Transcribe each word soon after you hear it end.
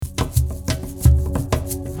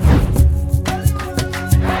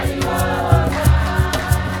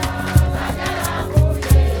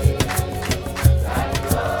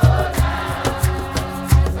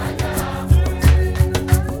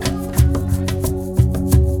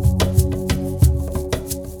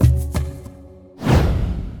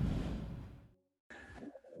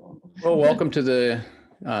welcome to the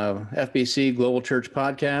FBC Global Church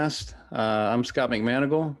Podcast. I'm Scott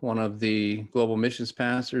McManigle, one of the global missions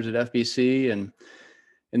pastors at FBC. And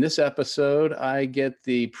in this episode, I get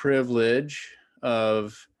the privilege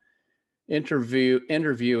of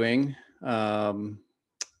interviewing my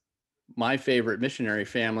favorite missionary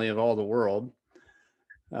family of all the world,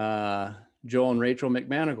 Joel and Rachel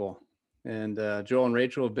McManigle. And Joel and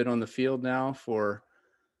Rachel have been on the field now for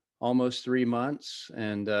almost 3 months,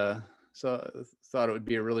 and so thought it would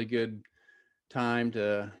be a really good time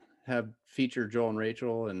to have feature Joel and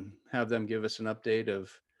Rachel and have them give us an update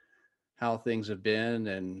of how things have been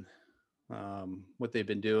and what they've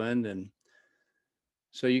been doing. And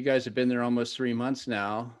so you guys have been there almost 3 months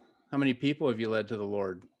now. How many people have you led to the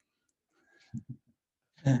Lord?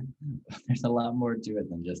 There's a lot more to it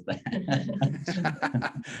than just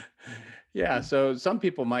that. Yeah, so some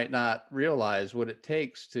people might not realize what it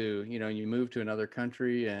takes to, you move to another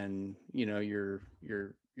country and, you're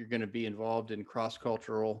going to be involved in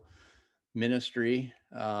cross-cultural ministry.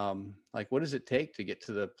 Like, what does it take to get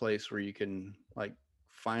to the place where you can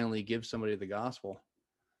finally give somebody the gospel?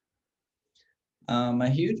 A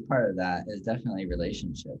huge part of that is definitely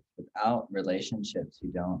relationships. Without relationships,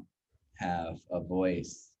 you don't have a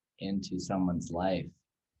voice into someone's life.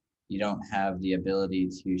 You don't have the ability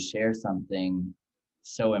to share something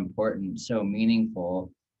so important, so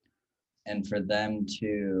meaningful, and for them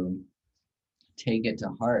to take it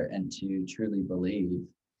to heart and to truly believe.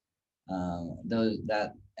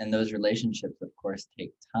 Those relationships, of course,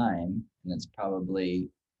 take time, and it's probably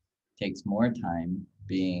takes more time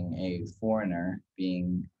being a foreigner,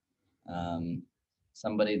 being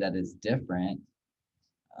somebody that is different.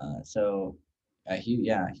 So a huge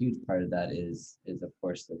part of that is of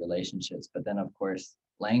course the relationships, but then of course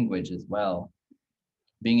language as well.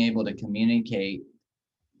 Being able to communicate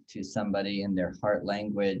to somebody in their heart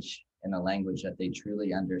language, in a language that they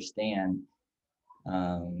truly understand.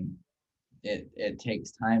 It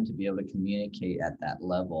takes time to be able to communicate at that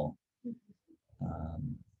level.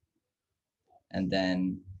 And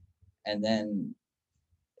then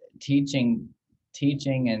teaching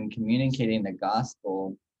and communicating the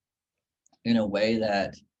gospel in a way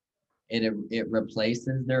that it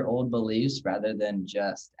replaces their old beliefs rather than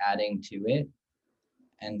just adding to it.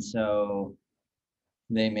 And so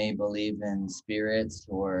they may believe in spirits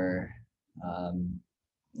or a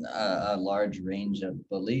large range of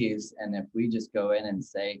beliefs. And if we just go in and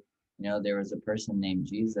say, there was a person named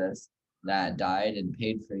Jesus that died and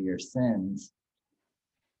paid for your sins,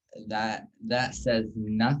 that says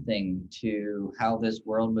nothing to how this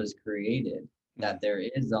world was created, that there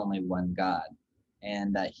is only one God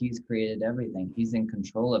and that he's created everything. He's in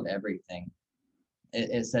control of everything.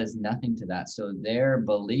 It says nothing to that. So their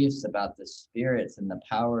beliefs about the spirits and the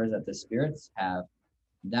powers that the spirits have,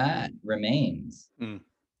 that remains. And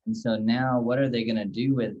so now what are they going to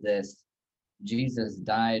do with this? Jesus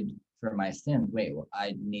died for my sins. Wait,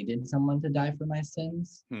 I needed someone to die for my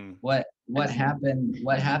sins? What happened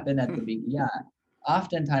at the beginning? Yeah,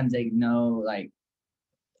 oftentimes they know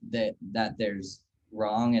that there's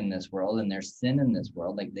wrong in this world and there's sin in this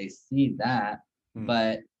world, like they see that,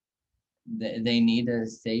 but they need a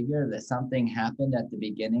savior, that something happened at the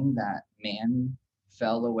beginning, that man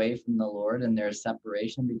fell away from the Lord and there's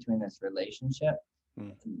separation between this relationship.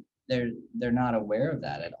 They're not aware of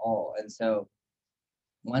that at all. And so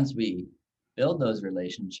once we build those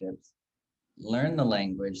relationships, learn the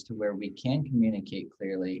language to where we can communicate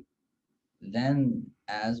clearly, then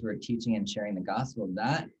as we're teaching and sharing the gospel,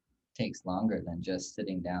 that takes longer than just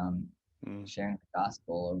sitting down sharing the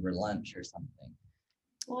gospel over lunch or something.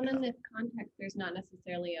 Well, in this context, there's not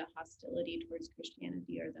necessarily a hostility towards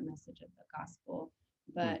Christianity or the message of the gospel,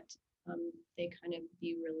 but they kind of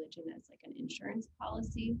view religion as like an insurance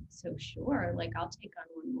policy. So sure, like I'll take on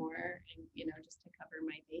one more and, just to cover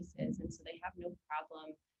my bases. And so they have no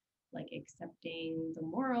problem like accepting the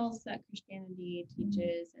morals that Christianity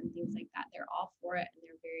teaches and things like that. They're all for it, and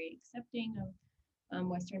they're very accepting of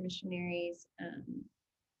Western missionaries.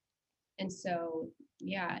 And so,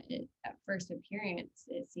 yeah, at first appearance,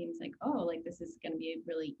 it seems like, oh, like this is going to be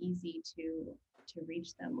really easy to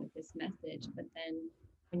reach them with this message. But then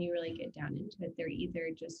when you really get down into it, they're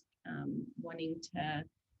either just wanting to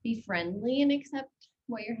be friendly and accept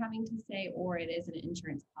what you're having to say, or it is an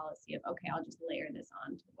insurance policy of, okay, I'll just layer this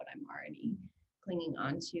on to what I'm already clinging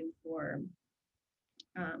on to for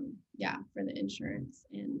the insurance.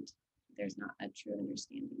 And there's not a true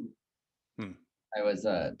understanding. I was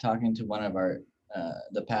talking to one of our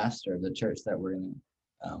the pastor of the church that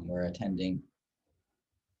we're attending,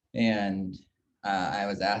 and I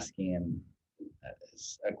was asking him,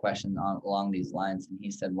 a question along these lines, and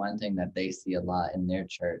he said one thing that they see a lot in their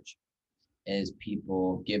church is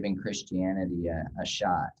people giving Christianity a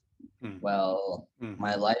shot. Well,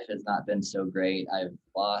 my life has not been so great. I've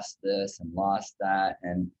lost this and lost that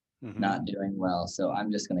and not doing well. So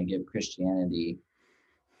I'm just going to give Christianity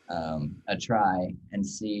a try and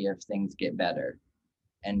see if things get better.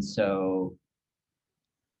 And so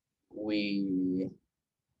we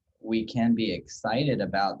can be excited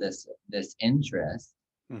about this interest,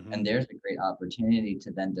 and there's a great opportunity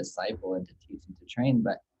to then disciple and to teach and to train.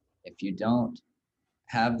 But if you don't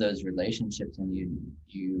have those relationships and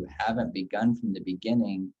you haven't begun from the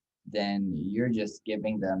beginning, then you're just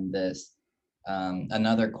giving them this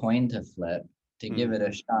another coin to flip, to give it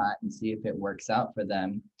a shot and see if it works out for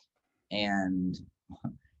them. And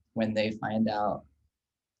when they find out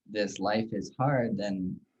this life is hard,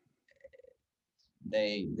 then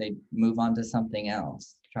they move on to something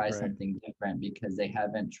else, try something different, because they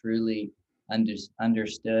haven't truly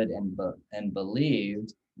understood and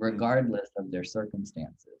believed, regardless of their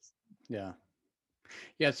circumstances. Yeah.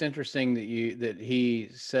 Yeah, it's interesting that he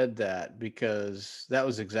said that, because that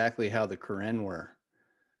was exactly how the Karen were.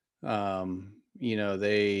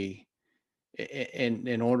 They,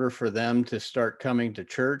 in order for them to start coming to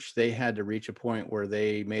church, they had to reach a point where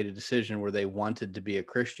they made a decision where they wanted to be a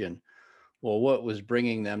Christian. Well, what was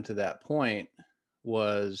bringing them to that point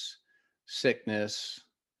was sickness,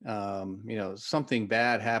 something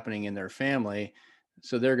bad happening in their family.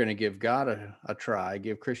 So they're going to give God a try,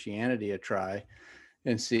 give Christianity a try,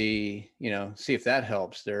 and see if that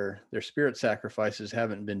helps. Their spirit sacrifices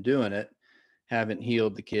haven't been doing it, haven't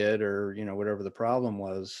healed the kid, or whatever the problem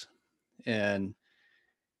was. And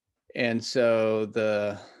so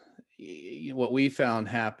what we found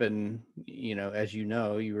happen, as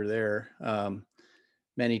you were there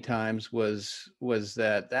many times, was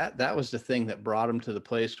that was the thing that brought them to the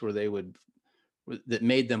place where that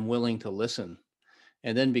made them willing to listen.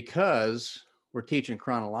 And then, because we're teaching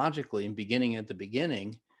chronologically and beginning at the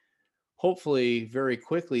beginning, hopefully very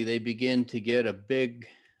quickly they begin to get a big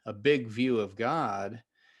view of God,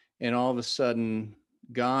 and all of a sudden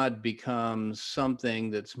God becomes something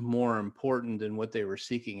that's more important than what they were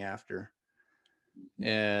seeking after.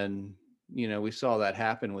 And we saw that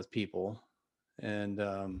happen with people. And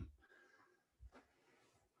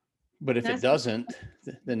but if it doesn't,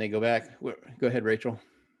 then they go back. Go ahead, Rachel.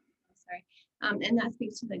 Sorry. And that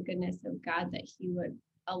speaks to the goodness of God, that he would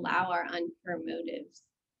allow our unpure motives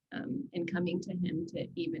in coming to him to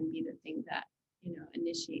even be the thing that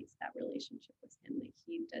initiates that relationship with him. Like,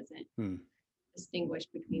 he doesn't distinguish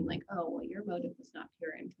between, like, oh, well, your motive was not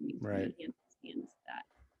pure and coming to me. He understands that,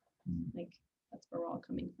 like, that's where we're all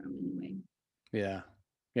coming from anyway. Yeah,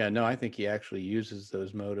 no, I think he actually uses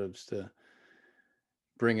those motives to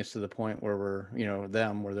bring us to the point where we're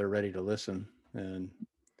where they're ready to listen. And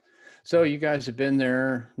so you guys have been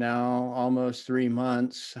there now almost 3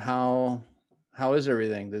 months. How is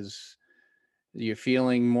everything? Are you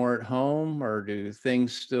feeling more at home, or do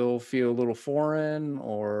things still feel a little foreign,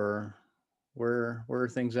 or where are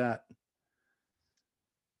things at?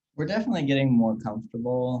 We're definitely getting more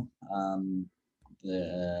comfortable.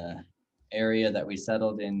 The area that we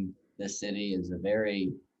settled in, this city, is a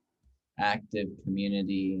very active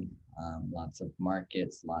community. Lots of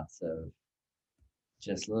markets, lots of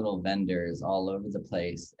just little vendors all over the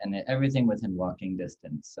place, and everything within walking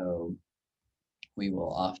distance. So we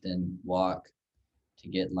will often walk to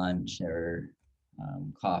get lunch or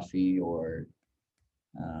coffee, or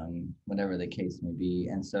whatever the case may be.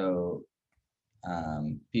 And so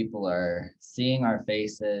people are seeing our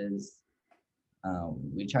faces.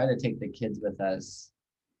 We try to take the kids with us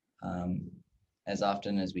as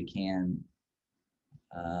often as we can,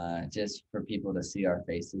 just for people to see our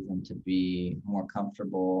faces and to be more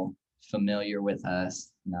comfortable, familiar with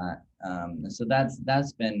us. So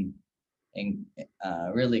that's been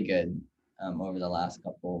really good over the last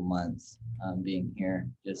couple of months, being here,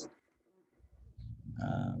 just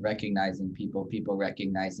recognizing people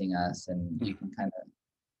recognizing us, and you can kind of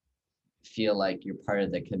feel like you're part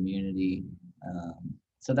of the community.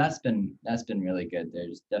 So that's been really good.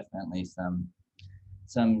 There's definitely some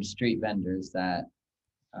street vendors that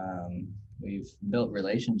we've built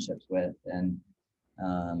relationships with, and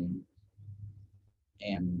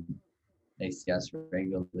they see us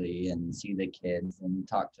regularly and see the kids and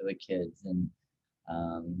talk to the kids, and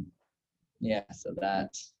so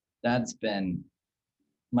that's been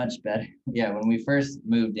much better. Yeah, when we first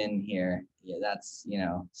moved in here, that's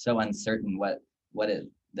so uncertain what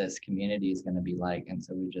this community is going to be like, and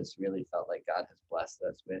so we just really felt like God has blessed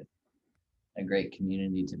us with a great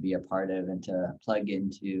community to be a part of and to plug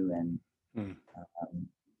into, and Hmm.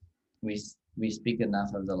 We speak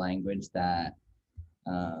enough of the language that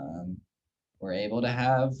we're able to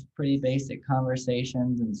have pretty basic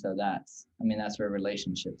conversations, and so that's where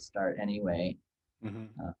relationships start anyway. Mhm.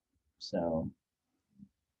 So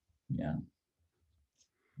yeah.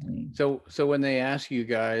 So when they ask you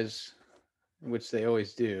guys, which they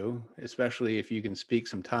always do, especially if you can speak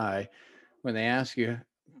some Thai, when they ask you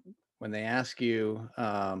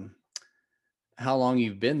how long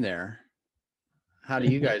you've been there, how do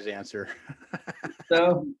you guys answer?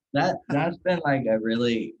 So that's been like a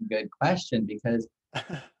really good question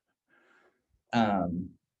um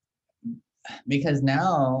because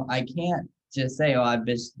now I can't just say, oh, I've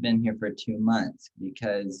just been here for 2 months,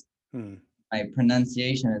 because Hmm. my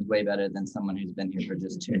pronunciation is way better than someone who's been here for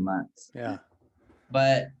just 2 months. Yeah.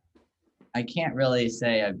 But I can't really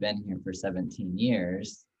say I've been here for 17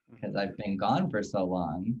 years because I've been gone for so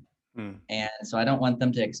long. Hmm. And so I don't want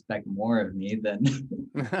them to expect more of me than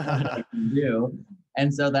what I can do.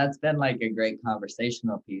 And so that's been like a great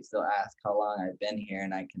conversational piece. They'll ask how long I've been here,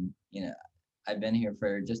 and I can, I've been here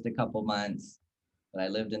for just a couple months, but I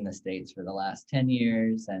lived in the States for the last 10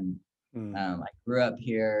 years, and Hmm. I grew up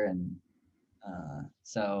here. And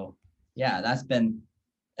so, yeah, that's been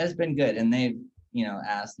good. And they've,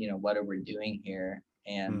 asked, what are we doing here?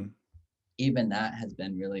 And Hmm. even that has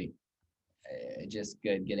been really just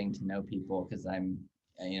good, getting to know people, because I'm,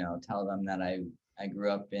 tell them that I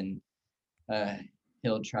grew up in a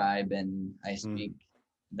hill tribe, and I Hmm. speak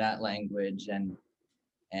that language, and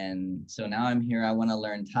so now I'm here. I want to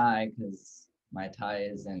learn Thai because my Thai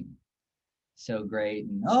isn't so great.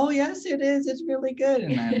 And oh yes, it is. It's really good.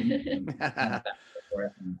 And I'm kind of back and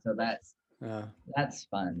forth. And so that's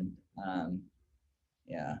fun.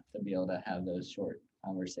 Yeah, to be able to have those short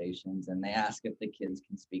conversations. And they ask if the kids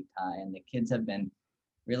can speak Thai, and the kids have been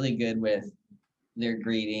really good with their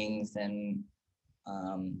greetings and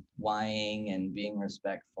whining and being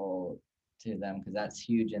respectful to them, because that's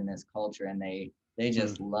huge in this culture. And they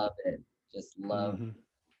just love it. Just love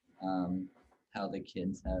how the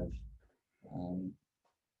kids have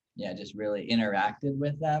just really interacted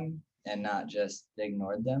with them and not just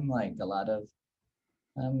ignored them like a lot of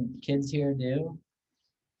kids here do.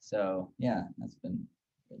 So yeah, that's been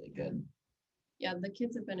really good. Yeah, the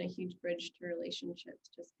kids have been a huge bridge to relationships,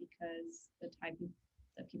 just because the type of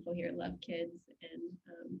the people here love kids,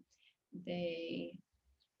 and the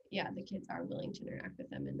kids are willing to interact with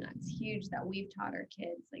them, and that's huge. That we've taught our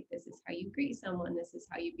kids, like, this is how you greet someone, this is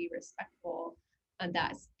how you be respectful, and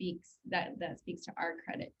that speaks to our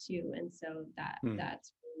credit too. And so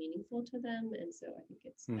that's really meaningful to them, and so I think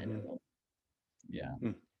it's been a real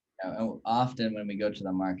Often when we go to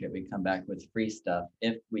the market, we come back with free stuff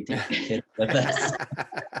if we take the kids with us.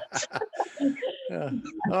 Yeah.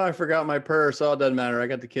 Oh, I forgot my purse. Oh, it doesn't matter. I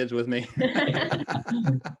got the kids with me. Yeah,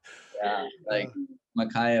 like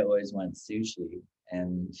Micaiah always wants sushi,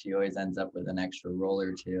 and she always ends up with an extra roll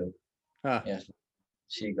or two if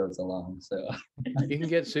she goes along. So you can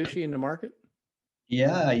get sushi in the market?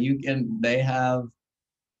 Yeah, you can. They have.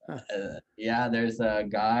 There's a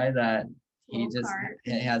guy that he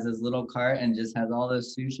has his little cart and just has all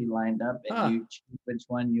this sushi lined up, and you choose which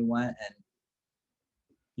one you want, and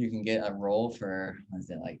you can get a roll for, was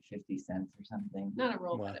it like 50 cents or something? Not a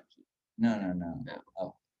roll, but a piece. No.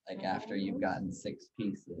 Oh, like after you've gotten 6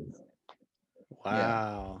 pieces.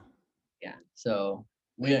 Wow. Yeah. So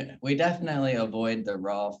we definitely avoid the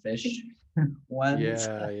raw fish ones.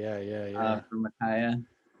 Yeah. For Micaiah,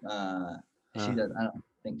 she does. I don't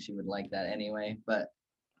think she would like that anyway, but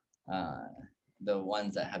the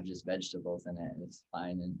ones that have just vegetables in it is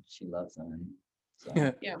fine, and she loves them. And so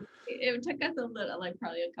yeah, it took us a little, like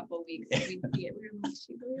probably a couple weeks. We were like,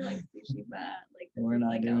 she really likes sushi, but like this we're is not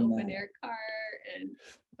like doing an open that. air cart,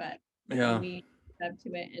 but Yeah, we up to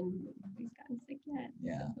it, and nobody's gotten sick yet.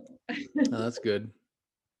 Yeah, so. Oh, that's good.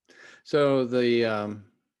 So the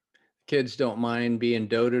kids don't mind being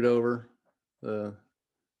doted over.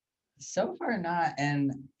 So far not,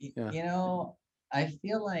 and I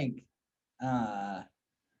feel like, and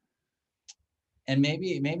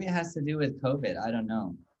maybe it has to do with COVID. I don't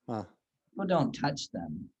know. People don't touch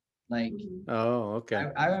them. Like, oh,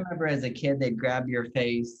 okay. I remember as a kid, they'd grab your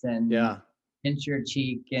face and pinch your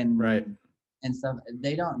cheek and stuff.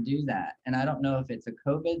 They don't do that, and I don't know if it's a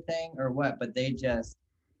COVID thing or what, but they just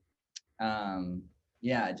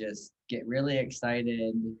just get really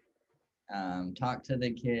excited, talk to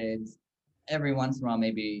the kids every once in a while,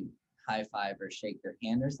 maybe high five or shake their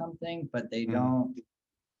hand or something, but they don't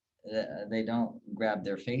grab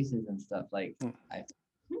their faces and stuff like I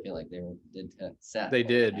feel like they did to Seth. They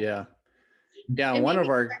did, yeah. And one of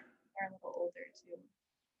our they're a little older too.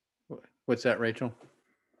 What's that, Rachel?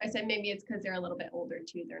 I said maybe it's because they're a little bit older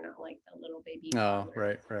too. They're not like the little baby. Oh,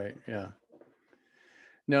 toddlers. right. Yeah.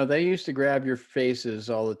 No, they used to grab your faces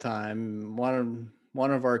all the time.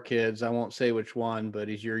 One of our kids, I won't say which one, but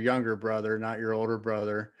he's your younger brother, not your older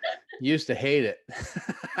brother, used to hate it.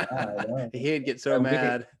 He'd get so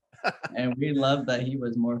mad. And we loved that he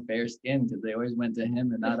was more fair skinned because they always went to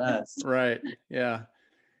him and not us. Right. Yeah.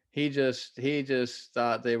 He just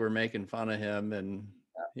thought they were making fun of him, and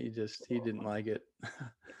he didn't like it.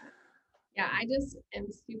 Yeah, I just am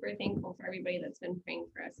super thankful for everybody that's been praying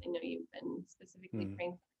for us. I know you've been specifically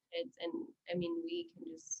praying for kids, and I mean, we can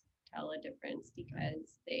just tell a difference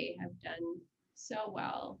because they have done so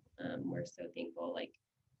well. We're so thankful. Like,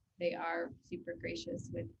 they are super gracious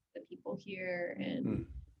with the people here, and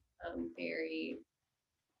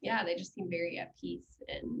they just seem very at peace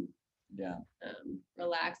and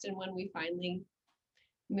relaxed. And when we finally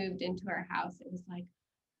moved into our house, it was like,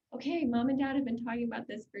 okay, mom and dad have been talking about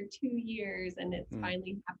this for 2 years and it's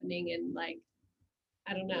finally happening. And like,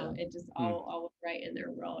 I don't know, it just all was right in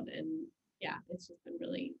their world. And yeah, it's just been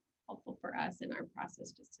really helpful for us in our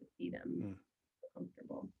process just to see them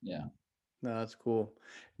comfortable. Yeah. No, that's cool.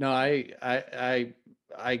 No, I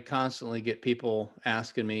constantly get people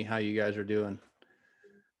asking me how you guys are doing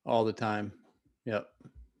all the time. Yep.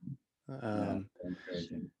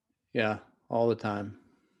 Encouraging. Yeah, all the time.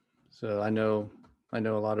 So I know a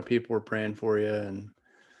lot of people are praying for you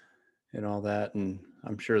and all that, and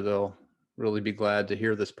I'm sure they'll really be glad to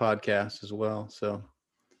hear this podcast as well. So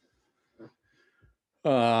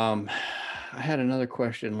I had another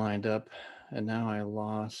question lined up and now I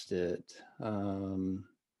lost it.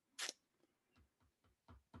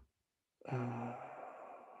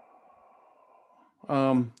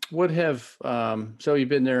 What have so you've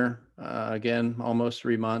been there again almost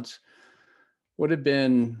 3 months. What have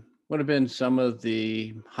been some of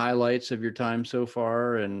the highlights of your time so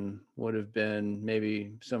far, and what have been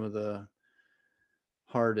maybe some of the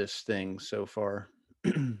hardest things so far?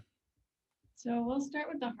 So we'll start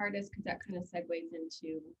with the hardest because that kind of segues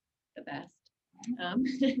into the best.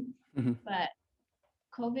 But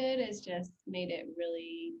COVID has just made it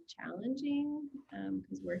really challenging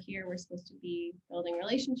because we're here, we're supposed to be building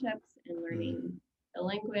relationships and learning the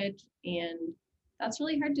language. And that's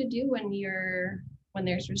really hard to do when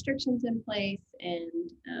there's restrictions in place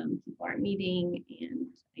and people aren't meeting and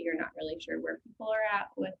you're not really sure where people are at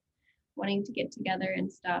with wanting to get together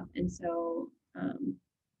and stuff. And so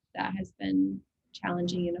that has been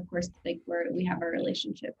challenging. And of course, like we have our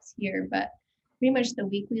relationships here, but pretty much the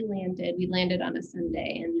week we landed on a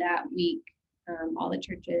Sunday, and that week, all the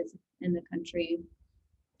churches in the country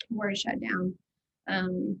were shut down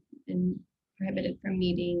and prohibited from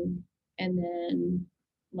meeting. And then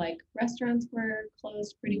like restaurants were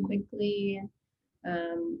closed pretty quickly.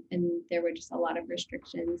 And there were just a lot of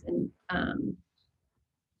restrictions, and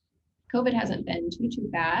COVID hasn't been too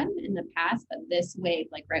bad in the past, but this wave,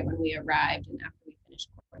 like right when we arrived and after we finished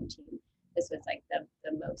quarantine, this was like the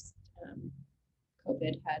most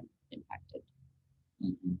COVID had impacted,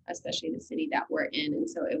 especially the city that we're in. And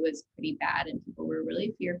so it was pretty bad and people were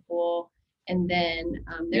really fearful. And then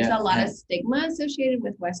there's a lot of stigma associated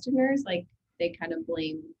with Westerners. Like they kind of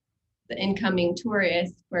blame the incoming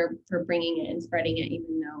tourists for bringing it and spreading it,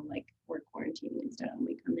 even though like we're quarantining and stuff when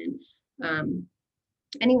we come in.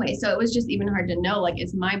 Anyway, so it was just even hard to know, like,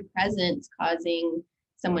 is my presence causing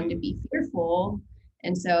someone to be fearful?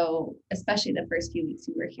 And so, especially the first few weeks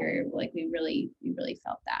we were here, like we really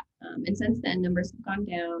felt that. And since then, numbers have gone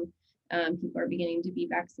down. People are beginning to be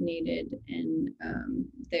vaccinated, and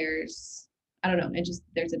there's a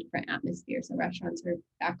different atmosphere. So restaurants are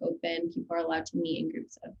back open. People are allowed to meet in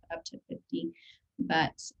groups of up to 50.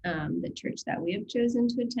 But the church that we have chosen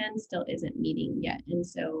to attend still isn't meeting yet. And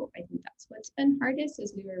so I think that's what's been hardest,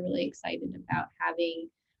 is we were really excited about having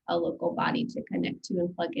a local body to connect to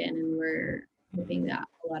and plug in. And we're hoping that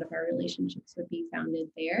a lot of our relationships would be founded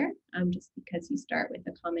there, just because you start with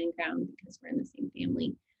a common ground because we're in the same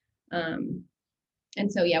family. And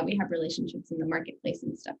so, yeah, we have relationships in the marketplace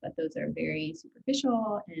and stuff, but those are very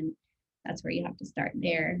superficial, and that's where you have to start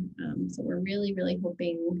there. So we're really, really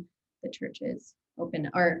hoping the churches open,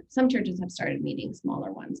 or some churches have started meeting,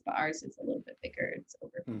 smaller ones, but ours is a little bit bigger. It's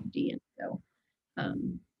over 50. And so,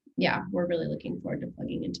 yeah, we're really looking forward to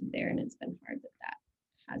plugging into there. And it's been hard that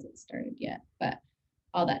hasn't started yet. But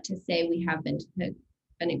all that to say, we have been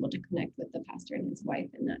able to connect with the pastor and his wife,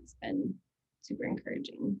 and that's been super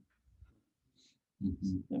encouraging.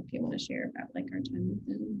 So if you want to share about like our time with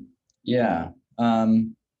them. Yeah.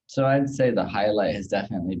 So I'd say the highlight has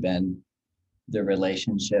definitely been the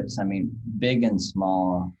relationships. I mean, big and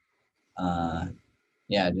small.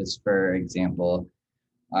 Yeah, just for example,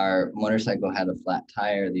 our motorcycle had a flat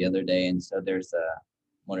tire the other day, and so there's a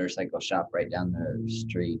motorcycle shop right down the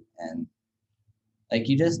street, and like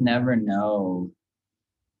you just never know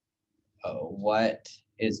what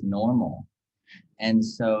is normal. And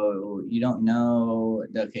so you don't know,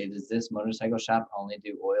 okay, does this motorcycle shop only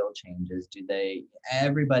do oil changes? Do they,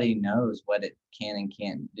 everybody knows what it can and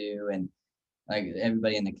can't do. And like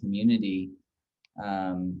everybody in the community,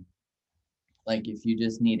 um, like if you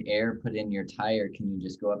just need air put in your tire, can you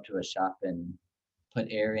just go up to a shop and put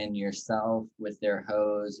air in yourself with their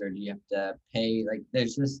hose, or do you have to pay? Like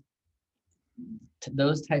there's just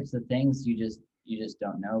those types of things you just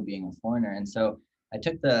don't know being a foreigner. And so I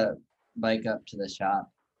took the bike up to the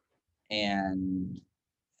shop, and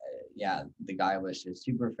yeah, the guy was just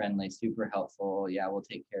super friendly, super helpful. Yeah, we'll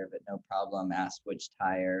take care of it, no problem. Asked which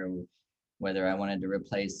tire, whether I wanted to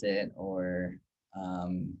replace it or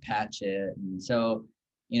patch it. And so,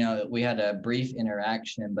 we had a brief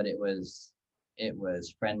interaction, but it was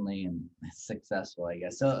friendly and successful, I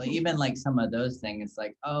guess. So even like some of those things, it's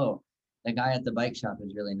like, oh, the guy at the bike shop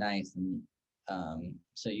is really nice, and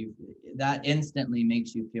so that instantly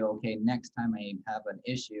makes you feel okay. Next time I have an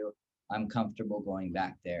issue, I'm comfortable going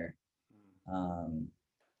back there. Um,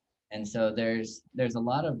 and so there's a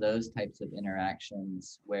lot of those types of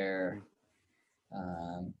interactions where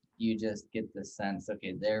you just get the sense,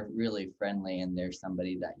 okay, they're really friendly and there's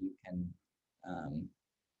somebody that you can um,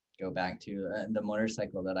 go back to. The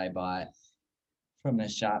motorcycle that I bought from the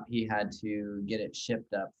shop, he had to get it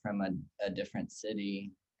shipped up from a different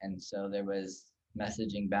city. And so there was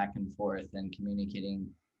messaging back and forth and communicating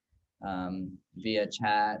via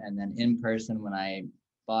chat and then in person when I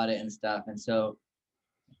bought it and stuff. And so,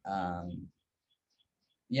 um,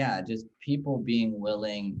 yeah, just people being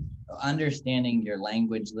willing, understanding your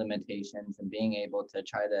language limitations and being able to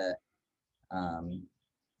try to um,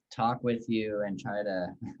 talk with you and try to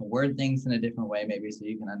word things in a different way, maybe so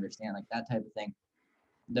you can understand, like that type of thing.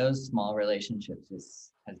 Those small relationships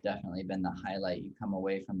just has definitely been the highlight. You come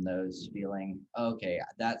away from those feeling, okay,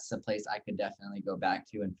 that's a place I could definitely go back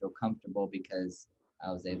to and feel comfortable because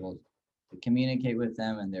I was able to communicate with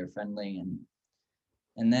them and they're friendly.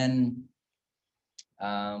 And then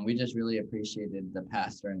we just really appreciated the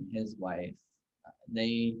pastor and his wife.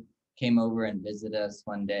 They came over and visited us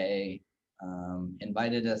one day,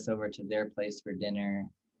 invited us over to their place for dinner,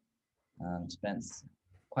 spent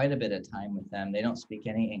quite a bit of time with them. They don't speak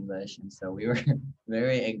any English, and so we were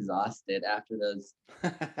very exhausted after those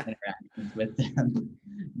interactions with them.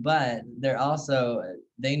 But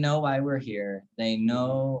they know why we're here. They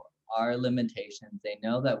know our limitations. They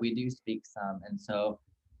know that we do speak some, and so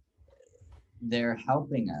they're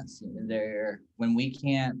helping us. When we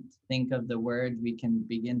can't think of the words, we can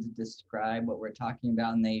begin to describe what we're talking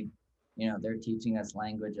about, and they're teaching us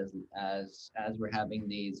language as we're having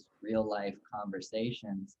these real life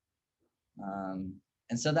conversations. Um,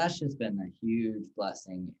 and so that's just been a huge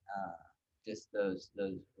blessing, just those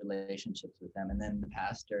relationships with them. And then the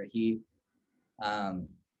pastor, um,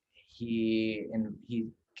 he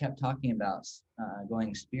kept talking about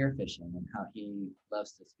going spearfishing and how he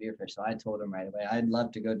loves to spearfish. So I told him right away, I'd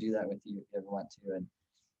love to go do that with you if you ever want to. And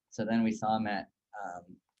so then we saw him at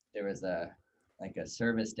there was a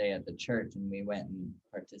service day at the church, and we went and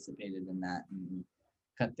participated in that and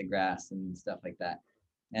cut the grass and stuff like that.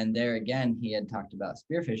 And there again, he had talked about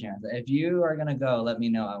spearfishing. I said, if you are gonna go, let me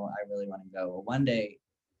know. I really want to go. Well, one day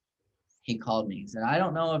he called me. He said, I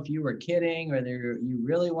don't know if you were kidding or you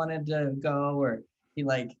really wanted to go, or he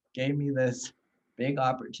like gave me this big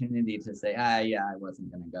opportunity to say, yeah, I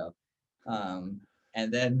wasn't gonna go.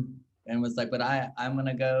 And then and was like, but I'm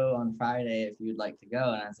gonna go on Friday if you'd like to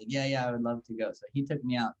go. And I said, yeah, I would love to go. So he took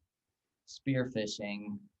me out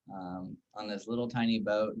spearfishing on this little tiny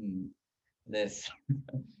boat and this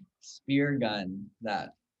spear gun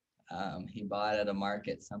that he bought at a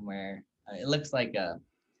market somewhere. It looks like a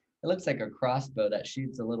crossbow that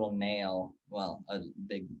shoots a little nail, well, a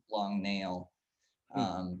big long nail,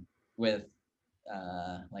 with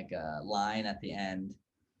like a line at the end.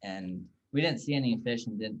 And we didn't see any fish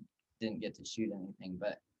and didn't get to shoot anything.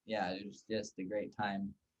 But yeah, it was just a great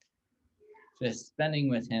time just spending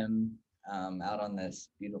with him out on this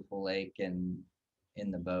beautiful lake and in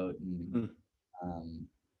the boat. And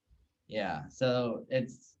yeah, so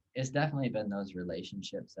it's definitely been those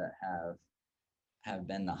relationships that have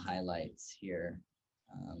been the highlights here.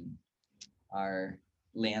 Um, our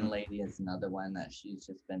landlady is another one that she's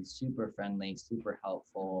just been super friendly, super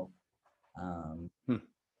helpful. Um,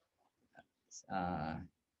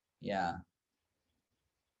 yeah,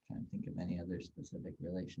 trying to think of any other specific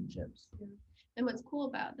relationships. And what's cool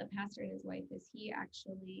about the pastor and his wife is he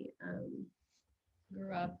actually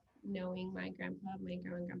grew up knowing my grandma and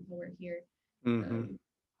grandpa were here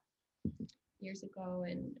years ago,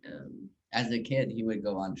 and as a kid, he would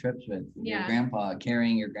go on trips with your Yeah. grandpa,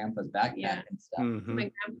 carrying your grandpa's backpack Yeah. and stuff. Mhm. so my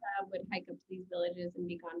grandpa would hike up to these villages and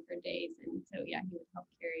be gone for days, and so yeah, he would help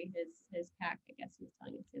carry his pack, I guess he was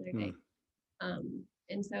telling us the other day.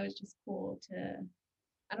 And so it's just cool to,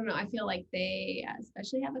 I don't know, I feel like they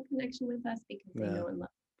especially have a connection with us because they Yeah. know and love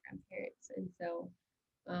our grandparents, and so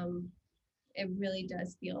it really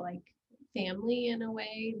does feel like family in a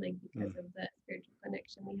way, like because of the spiritual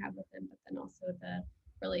connection we have with them, but then also the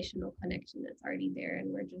relational connection that's already there.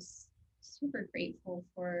 And we're just super grateful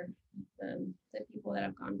for the people that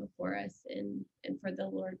have gone before us, and for the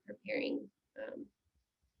Lord preparing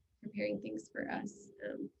things for us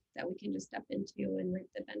that we can just step into and reap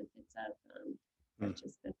the benefits of. That's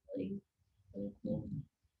just been really, really cool.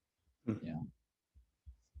 Yeah.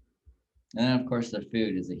 And then of course the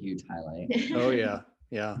food is a huge highlight. Oh yeah.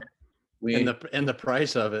 Yeah. We And the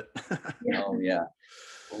price of it. oh yeah.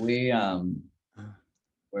 We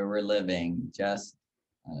where we're living, just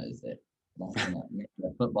is it less than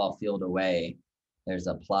a football field away, there's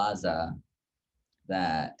a plaza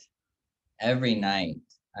that every night,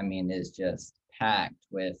 I mean, is just packed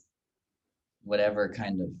with whatever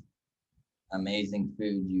kind of amazing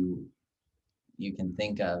food you can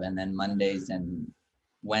think of. And then Mondays and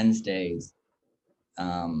Wednesdays,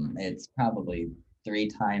 it's probably 3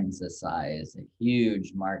 times the size, a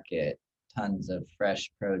huge market, tons of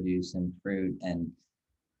fresh produce and fruit and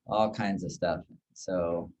all kinds of stuff.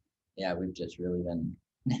 So yeah, we've just really been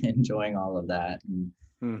enjoying all of that, and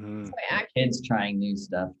So I kids trying new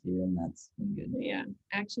stuff too, and that's been good. Yeah,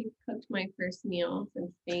 I actually cooked my first meal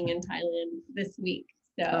since being in Thailand this week.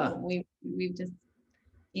 So Ah. we've just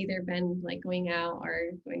either been like going out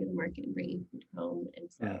or going to the market and bringing food home.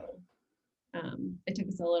 And so it took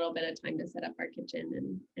us a little bit of time to set up our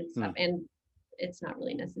kitchen and stuff. And it's not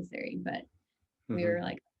really necessary, but we were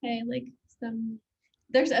like, okay, like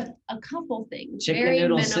there's a couple things, Chicken very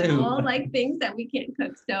noodle minimal, soup. like things that we can't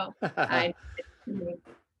cook. So I make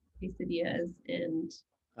quesadillas and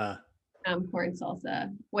corn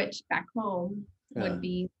salsa, which back home would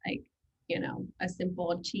be like, a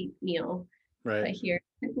simple cheap meal. Right. But here it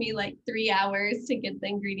took me like 3 hours to get the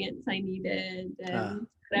ingredients I needed and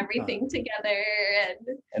put everything together,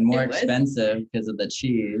 and more expensive because of the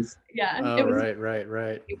cheese. Yeah. Oh, it was right. I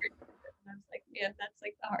was like, man, that's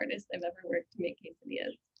like the hardest I've ever worked to make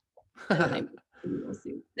quesadillas. And then I made noodle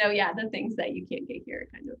soup. So yeah, the things that you can't get here are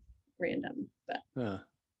kind of random, but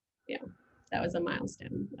yeah, that was a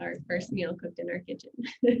milestone. Our first meal cooked in our kitchen.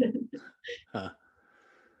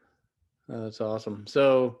 Oh, that's awesome.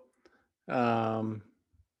 So,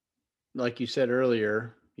 like you said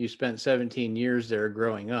earlier, you spent 17 years there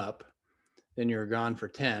growing up, then you were gone for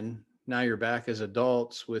 10. Now you're back as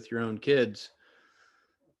adults with your own kids.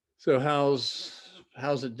 So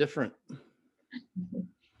how's it different?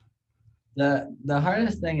 The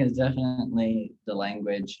hardest thing is definitely the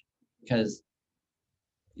language, because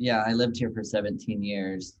yeah, I lived here for 17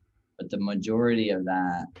 years, but the majority of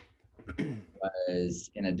that was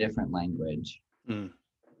in a different language.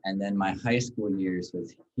 And then my high school years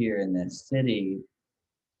was here in this city,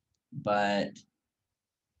 but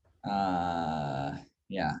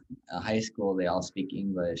yeah, high school, they all speak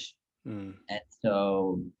English. And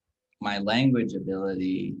so my language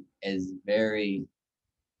ability is very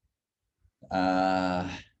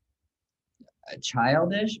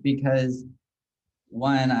childish, because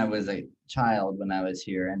one, I was a child when I was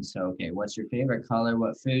here, and so okay, what's your favorite color,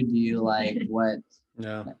 what food do you like, what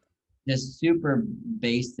just super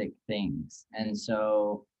basic things. And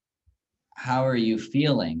so how are you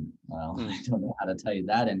feeling? Well, I don't know how to tell you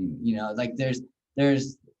that anymore. Like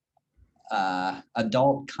there's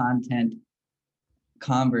adult content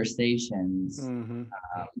conversations,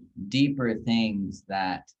 deeper things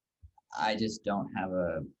that I just don't have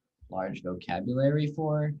a large vocabulary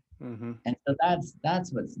for. And so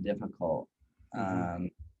that's what's difficult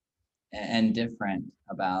and different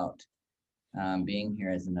about being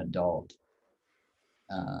here as an adult.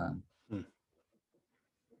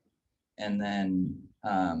 And then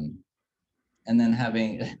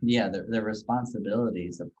having the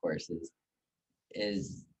responsibilities, of course,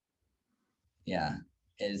 is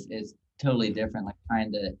totally different, like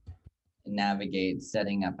trying to navigate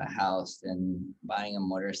setting up a house and buying a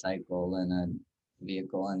motorcycle and a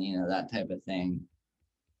vehicle and that type of thing.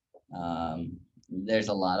 There's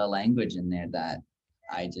a lot of language in there that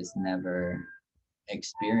I just never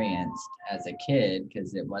experienced as a kid,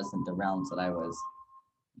 because it wasn't the realms that I was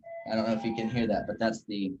I don't know if you can hear that, but that's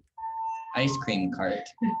the ice cream cart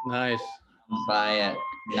Nice. by at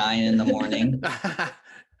 9 in the morning.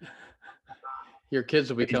 Your kids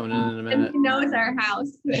will be coming in a And minute. he knows our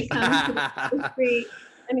house. He comes to the street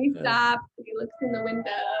and he stops. He looks in the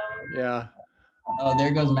window. Yeah. Oh,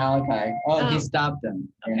 there goes Malachi. Oh, he Oh. stopped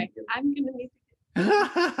him. Okay, I'm gonna need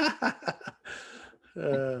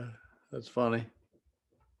That's funny.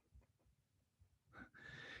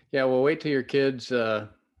 Yeah, well, wait till your kids,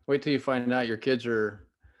 wait till you find out your kids are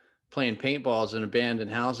playing paintballs in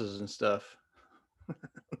abandoned houses and stuff.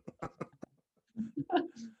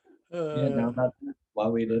 You didn't know about that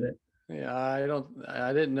while we did it? Yeah,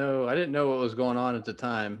 I didn't know what was going on at the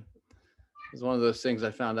time. It was one of those things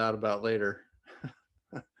I found out about later.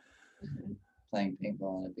 Playing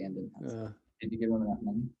paintball in abandoned house. Uh, Did you give him enough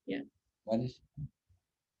money? Yeah. Why did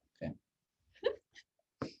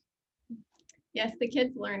Yes, the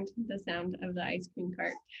kids learned the sound of the ice cream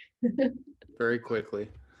cart. very quickly.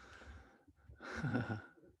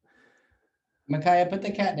 Micaiah, put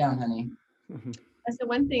the cat down, honey. That's the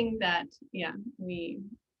one thing that, yeah, we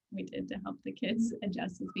did to help the kids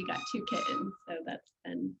adjust is we got 2 kittens. So that's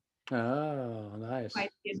been Oh, nice.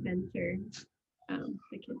 quite the adventure.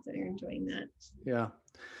 The kids are enjoying that. Yeah.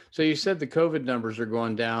 So you said the COVID numbers are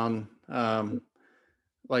going down.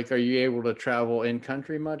 Like, are you able to travel in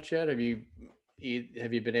country much yet? Have you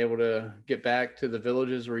been able to get back to the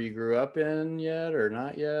villages where you grew up in yet, or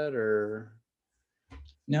not yet, or?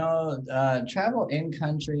 No, travel in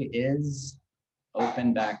country is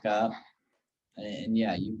open back up. And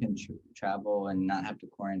yeah, you can travel and not have to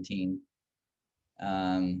quarantine.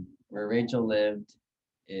 Where Rachel lived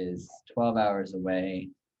is 12 hours away.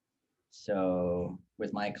 So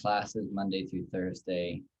with my classes Monday through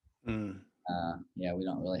Thursday, yeah, we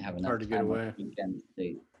don't really have enough Hard to get time on away. weekends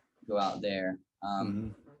to go out there.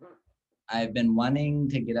 Mhm. I've been wanting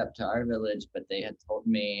to get up to our village, but they had told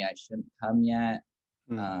me I shouldn't come yet.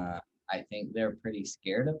 I think they're pretty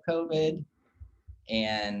scared of COVID.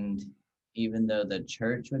 And even though the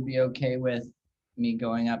church would be okay with me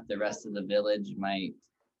going up, the rest of the village might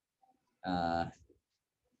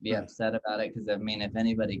be upset about it. Because I mean, if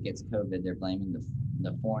anybody gets COVID, they're blaming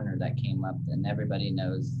the foreigner that came up, and everybody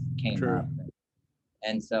knows came True. up.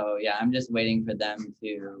 And so, yeah, I'm just waiting for them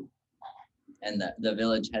to, and the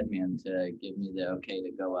village headman to give me the okay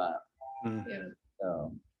to go up. Yeah.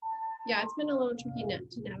 So Yeah, it's been a little tricky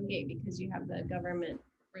to navigate because you have the government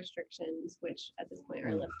restrictions, which at this point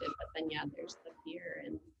are lifted, but then yeah, there's the fear,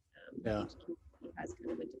 and Yeah. each community has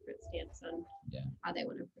kind of a different stance on how they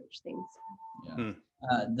want to approach things. Yeah.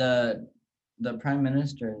 The prime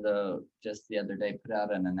minister, though, just the other day put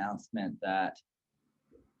out an announcement that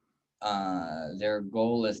their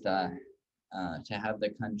goal is to have the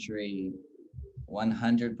country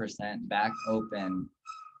 100% back open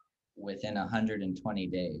within 120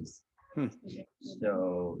 days.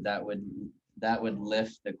 So that would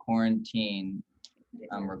lift the quarantine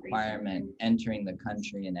requirement entering the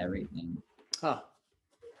country and everything. Huh.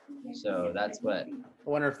 So that's what. I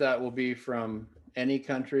wonder if that will be from any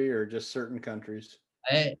country or just certain countries.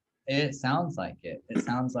 It sounds like it. It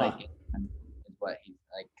sounds like it's what he's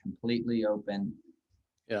like, completely open.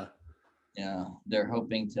 Yeah. Yeah, they're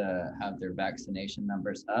hoping to have their vaccination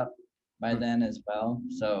numbers up by then as well.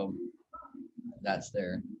 So that's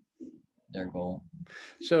their goal.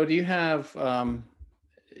 So do you have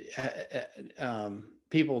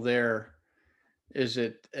people there? Is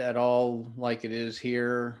it at all like it is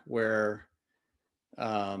here, where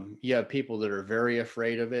you have people that are very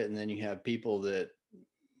afraid of it, and then you have people that,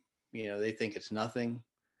 they think it's nothing,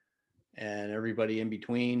 and everybody in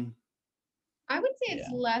between? I would say it's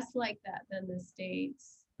less like that than the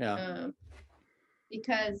States. Yeah.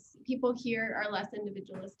 Because people here are less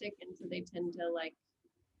individualistic, and so they tend to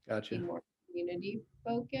Gotcha. be more community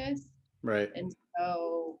focused. Right. And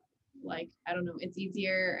so, I don't know, it's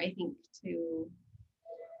easier, I think, to.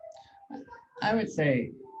 I would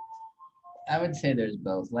say there's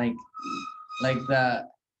both. Like the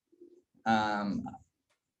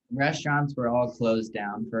restaurants were all closed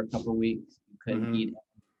down for a couple weeks. You couldn't eat.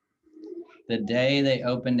 The day they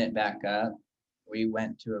opened it back up, we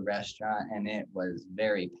went to a restaurant and it was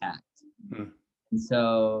very packed. And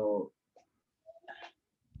so,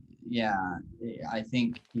 yeah, I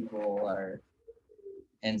think people are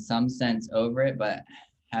in some sense over it, but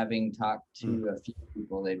having talked to a few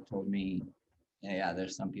people, they've told me, yeah,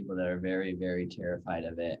 there's some people that are very, very terrified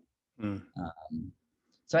of it.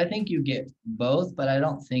 So I think you get both, but I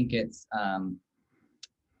don't think it's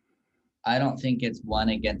one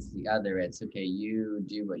against the other. It's okay, you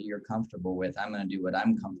do what you're comfortable with. I'm going to do what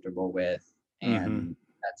I'm comfortable with. And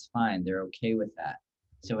that's fine. They're okay with that.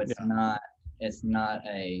 So it's Yeah. not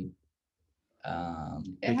a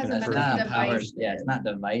It We hasn't can it's been not like empowered. divisive. Yeah, it's not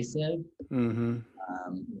divisive. Mm-hmm.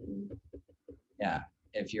 Um, Mhm. yeah,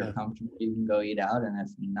 if you're Yeah. comfortable, you can go eat out, and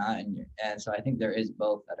if not, and so I think there is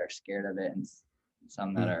both that are scared of it, and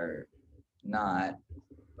some that Mm. are not,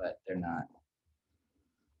 but they're not.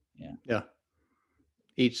 Yeah. Yeah.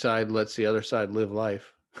 Each side lets the other side live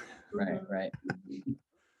life. Right. Right.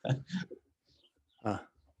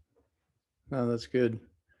 Oh, that's good.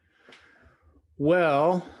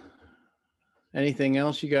 Well, anything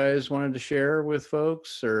else you guys wanted to share with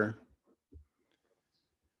folks, or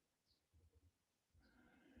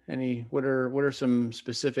what are some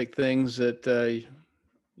specific things that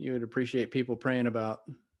you would appreciate people praying about?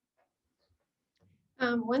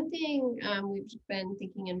 One thing we've been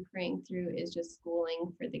thinking and praying through is just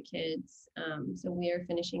schooling for the kids. So we are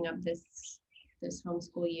finishing up this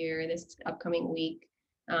homeschool year this upcoming week,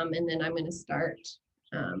 and then I'm going to start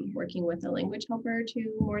working with a language helper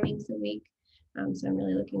 2 mornings a week. So I'm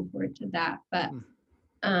really looking forward to that. But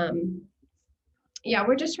yeah,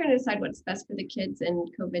 we're just trying to decide what's best for the kids,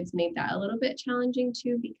 and COVID's made that a little bit challenging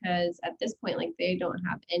too, because at this point, like, they don't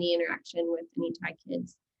have any interaction with any Thai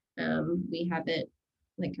kids. We haven't,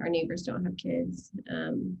 like, our neighbors don't have kids.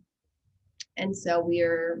 And so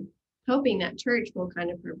we're hoping that church will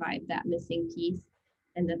kind of provide that missing piece,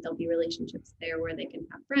 and that there'll be relationships there where they can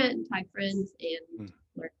have Thai friends and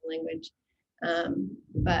learn the language.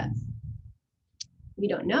 But we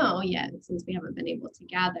don't know yet, since we haven't been able to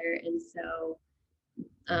gather. And so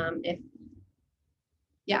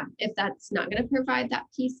if that's not going to provide that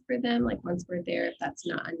piece for them, like once we're there, if that's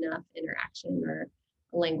not enough interaction or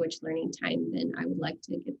language learning time, then I would like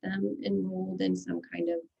to get them enrolled in some kind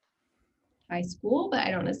of Thai school, but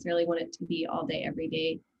I don't necessarily want it to be all day, every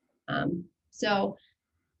day. So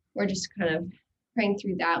we're just kind of praying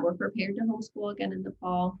through that. We're prepared to homeschool again in the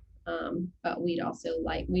fall, but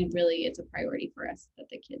it's a priority for us that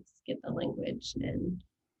the kids get the language and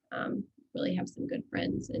really have some good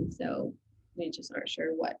friends. And so we just aren't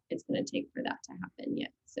sure what it's going to take for that to happen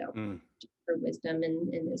yet. So just for wisdom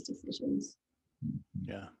in those decisions.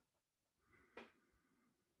 Yeah.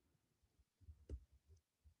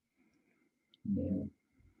 Yeah.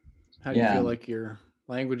 How do you feel like your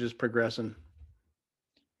language is progressing?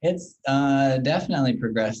 It's definitely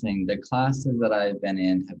progressing. The classes that I've been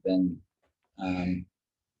in have been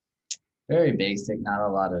very basic, not a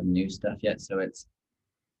lot of new stuff yet. So it's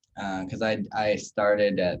because I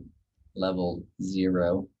started at level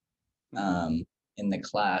 0 in the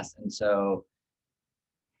class, and so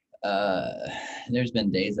there's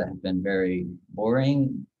been days that have been very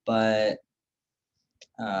boring, but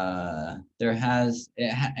it has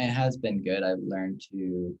been good. I've learned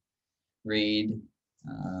to read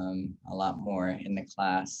a lot more in the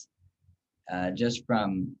class, just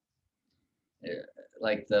from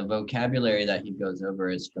like the vocabulary that he goes over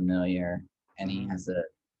is familiar, and he has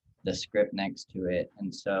the script next to it,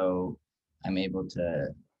 and so I'm able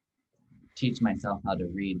to teach myself how to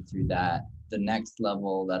read through that. The next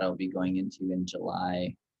level that I'll be going into in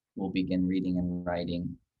July will begin reading and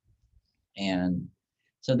writing, and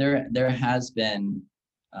so there has been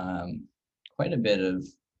quite a bit of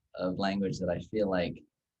language that I feel like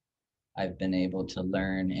I've been able to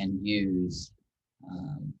learn and use,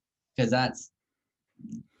 because that's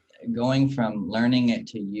going from learning it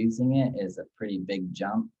to using it is a pretty big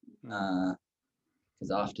jump,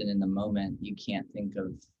 because often in the moment you can't think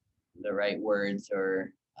of the right words,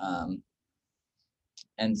 or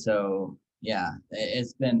and so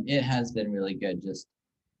it has been really good, just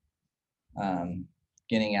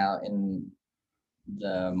getting out in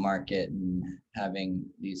the market and having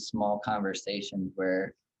these small conversations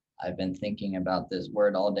where I've been thinking about this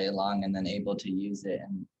word all day long and then able to use it,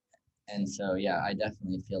 and so I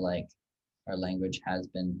definitely feel like our language has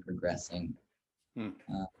been progressing, and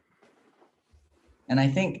I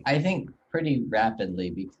think pretty rapidly,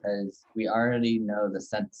 because we already know the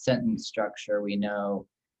sentence structure, we know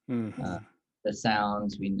the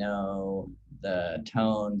sounds, we know the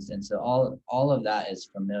tones, and so all of that is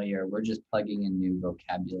familiar. We're just plugging in new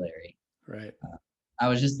vocabulary. Right. I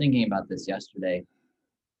was just thinking about this yesterday.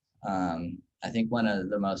 I think one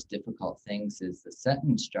of the most difficult things is the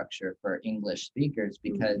sentence structure for English speakers,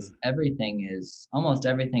 because almost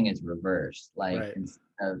everything is reversed. Like, instead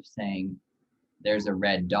of saying there's a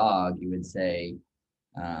red dog, you would say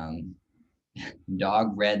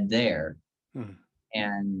dog red there.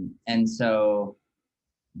 And so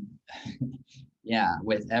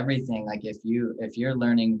with everything, like if you're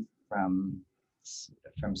learning from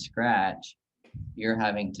scratch, you're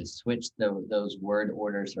having to switch those word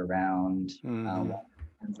orders around, while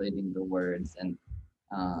translating the words, and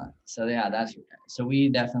So yeah, so we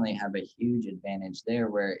definitely have a huge advantage there,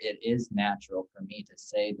 where it is natural for me to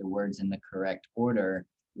say the words in the correct order.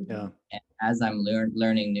 Yeah. And as I'm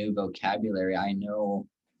learning new vocabulary, I know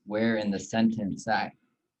where in the sentence that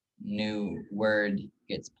new word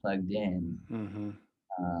gets plugged in. Mm-hmm.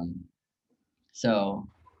 So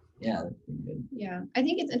yeah, that's pretty good. Yeah, I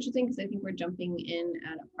think it's interesting because I think we're jumping in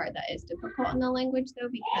at a part that is difficult in the language, though,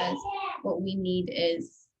 because what we need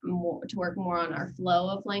is more to work more on our flow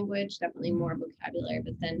of language, definitely more vocabulary.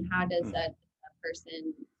 But then, how does a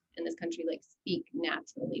person in this country like speak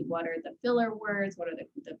naturally? What are the filler words? What are the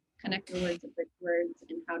connector words, the bridge words,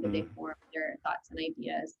 and how do they form their thoughts and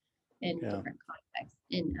ideas in different contexts?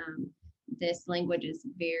 And this language is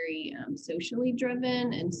very socially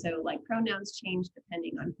driven, and so like pronouns change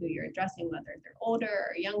depending on who you're addressing, whether they're older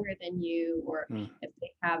or younger than you, or if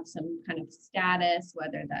they have some kind of status,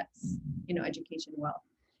 whether that's education, wealth,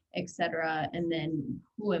 etc. And then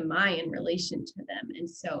who am I in relation to them? And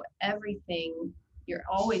so everything, you're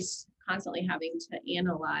always constantly having to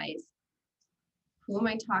analyze, who am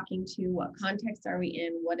I talking to, what context are we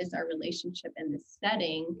in, what is our relationship in this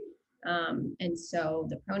setting. And so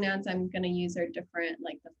the pronouns I'm going to use are different,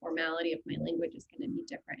 like the formality of my language is going to be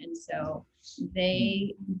different. And so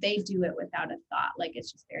they do it without a thought, like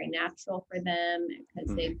it's just very natural for them because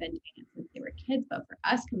they've been doing it since they were kids. But for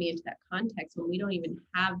us coming into that context when we don't even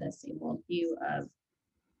have the same worldview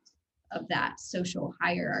of that social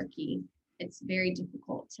hierarchy, it's very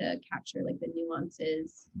difficult to capture like the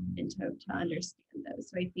nuances and to understand those.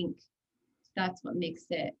 So I think that's what makes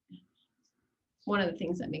it one of the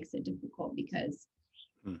things that makes it difficult, because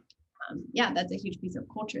that's a huge piece of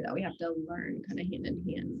culture that we have to learn kind of hand in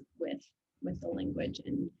hand with the language,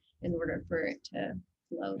 and in order for it to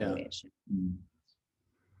flow the way it should.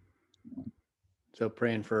 So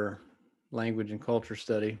praying for language and culture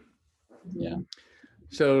study. Yeah.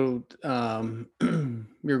 So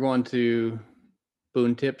you're going to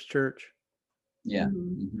Boone Tip's church? Yeah.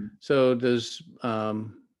 So does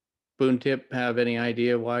Boone Tip have any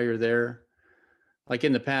idea why you're there? Like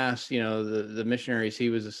in the past, the missionaries he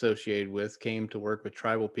was associated with came to work with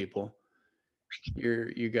tribal people.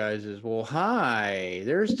 You guys is, well, hi,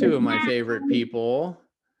 there's two of my favorite people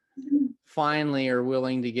finally are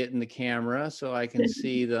willing to get in the camera so I can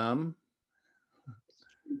see them.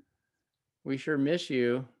 We sure miss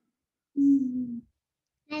you.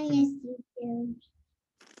 I miss you too.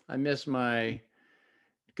 I miss my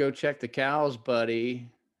go check the cows buddy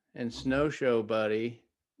and snow show buddy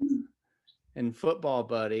and football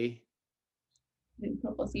buddy. Did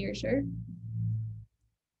people see your shirt?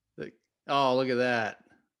 Oh, look at that.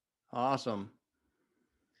 Awesome.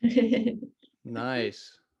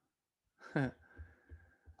 Nice.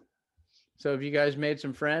 So have you guys made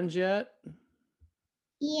some friends yet?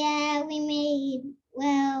 Yeah, we made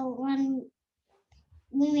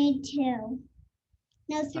two.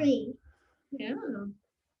 No, three. Yeah.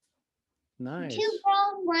 Nice. 2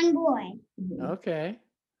 girls, 1 boy. Okay.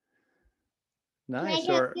 Can I Nice. get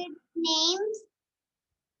their names?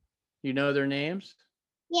 You know their names?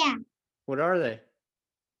 Yeah. What are they?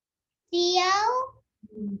 Theo,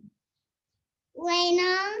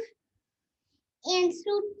 Lena, and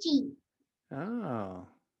Suchi. Oh,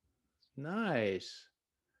 nice.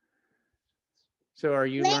 So are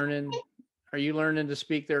you learning to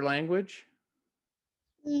speak their language?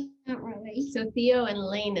 Not really. So Theo and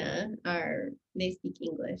Lena they speak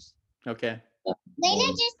English. Okay. Lena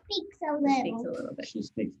just speaks a little. Bit. She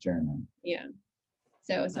speaks German. Yeah.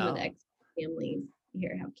 So some of the ex-families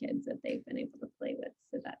here have kids that they've been able to play with.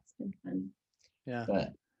 So that's been fun. Yeah.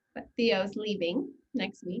 But Theo's leaving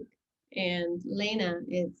next week. And Lena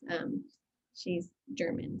is, she's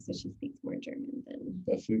German. So she speaks more German than.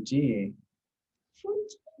 But Fuji.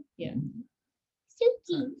 Yeah.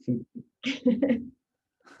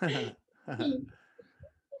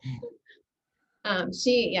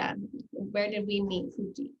 Suchi. Where did we meet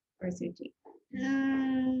Fuji or Suji?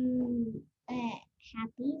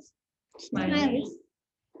 Happy's. Smiley's.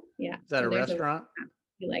 Yeah. Is that a restaurant?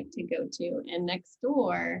 We like to go to, and next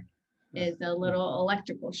door is a little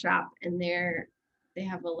electrical shop, and they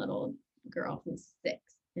have a little girl who's 6,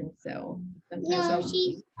 and so sometimes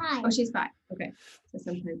she's 5. Oh, she's 5. Okay, so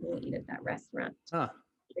sometimes we'll eat at that restaurant.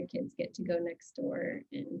 The kids get to go next door,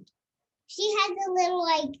 and she has a little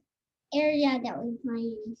area that we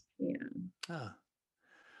play in. Yeah.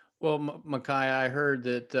 Well, Makai, I heard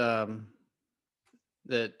that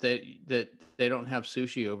that they don't have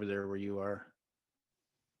sushi over there where you are.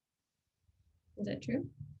 Is that true?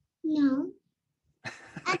 No.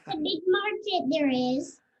 At the big market there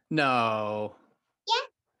is. No.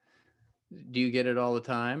 Yeah. Do you get it all the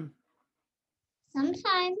time?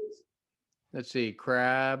 Sometimes. Let's see,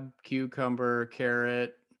 crab, cucumber,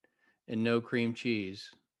 carrot, and no cream cheese.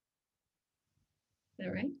 Is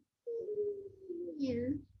that right? Yeah.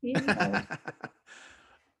 Yeah.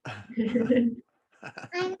 Can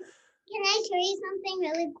I show you something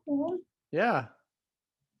really cool? Yeah,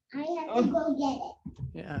 I have to go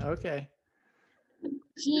get it. yeah, okay.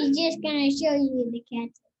 She's just gonna show you the cat.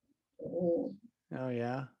 Oh, Oh,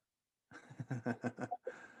 yeah.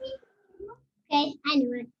 Okay, I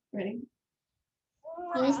knew it. ready?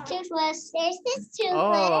 Here's Toothless. There's this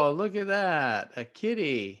Toothless. Oh, look at that. A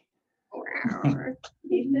kitty.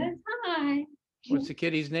 He says hi. What's the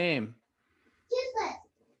kitty's name? Toothless.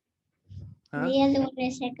 Huh? The other one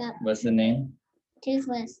is Hiccup. What's the name?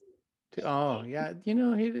 Toothless. Oh, yeah. You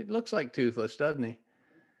know, he looks like Toothless, doesn't he?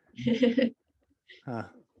 Huh.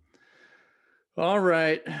 All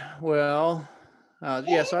right. Well,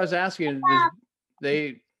 yeah, so I was asking,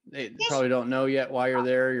 they probably don't know yet why you're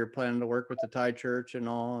there. You're planning to work with the Thai church and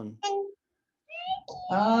all. And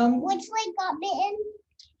Which leg got bitten?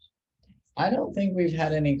 I don't think we've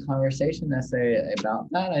had any conversation necessarily about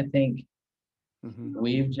that. I think Mhm.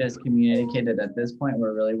 we've just communicated at this point.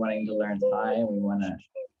 We're really wanting to learn Thai, and we want to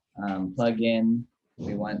plug in.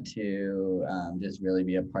 We want to just really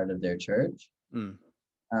be a part of their church. Mm.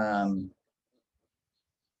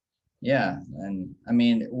 Yeah, and I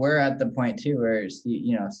mean, we're at the point too where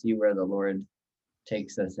see where the Lord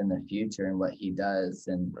takes us in the future and what He does,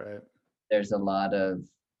 and Right. there's a lot of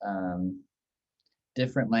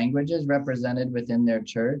different languages represented within their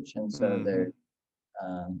church, and so Mhm.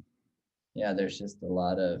 there's just a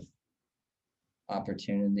lot of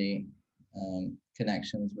opportunity,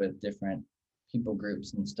 connections with different people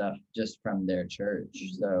groups and stuff just from their church.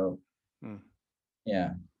 So Mm.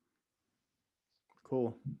 yeah.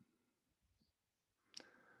 Cool.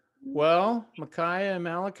 Well, Micaiah and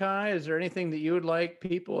Malachi, is there anything that you would like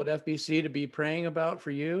people at FBC to be praying about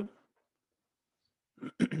for you?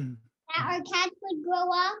 That our cats would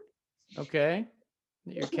grow up Okay.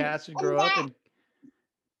 That your cats would And grow up that-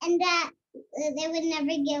 and that they would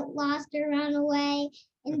never get lost or run away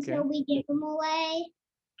until Okay. we give them away.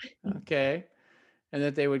 Okay. And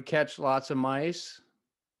that they would catch lots of mice.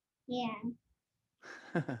 Yeah.